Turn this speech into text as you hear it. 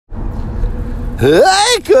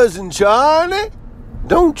Hey, Cousin Charney,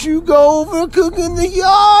 don't you go overcooking the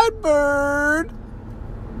yard bird.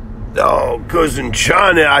 Oh, Cousin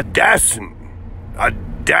Charney, I dasn't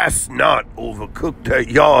not overcook that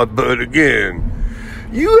yard bird again.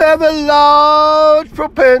 You have a large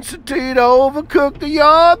propensity to overcook the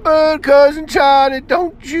yard bird, Cousin Charney.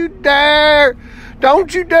 Don't you dare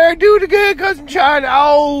do it again, Cousin Charney.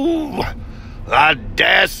 Oh, I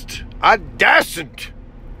dasn't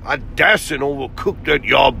overcook that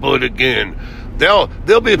yard bird again.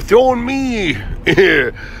 They'll be throwing me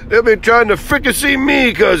here. They'll be trying to fricassee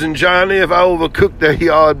me, Cousin Charney, if I overcook that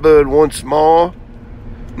yard bird once more.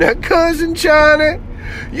 Now, Cousin Charney,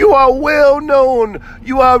 you are well known,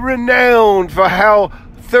 you are renowned for how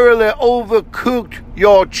thoroughly overcooked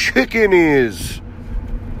your chicken is.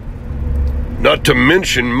 Not to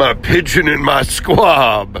mention my pigeon and my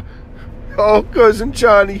squab. Oh, Cousin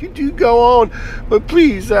Charney, you do go on, but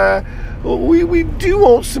please, we do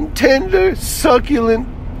want some tender, succulent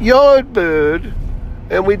yard bird,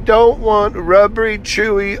 and we don't want rubbery,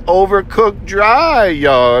 chewy, overcooked, dry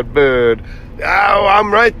yard bird. Oh,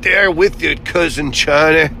 I'm right there with you, Cousin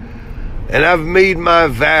Charney, and I've made my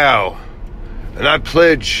vow, and I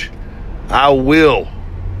pledge I will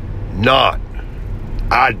not,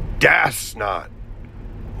 I das not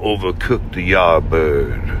overcook the yard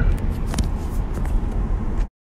bird.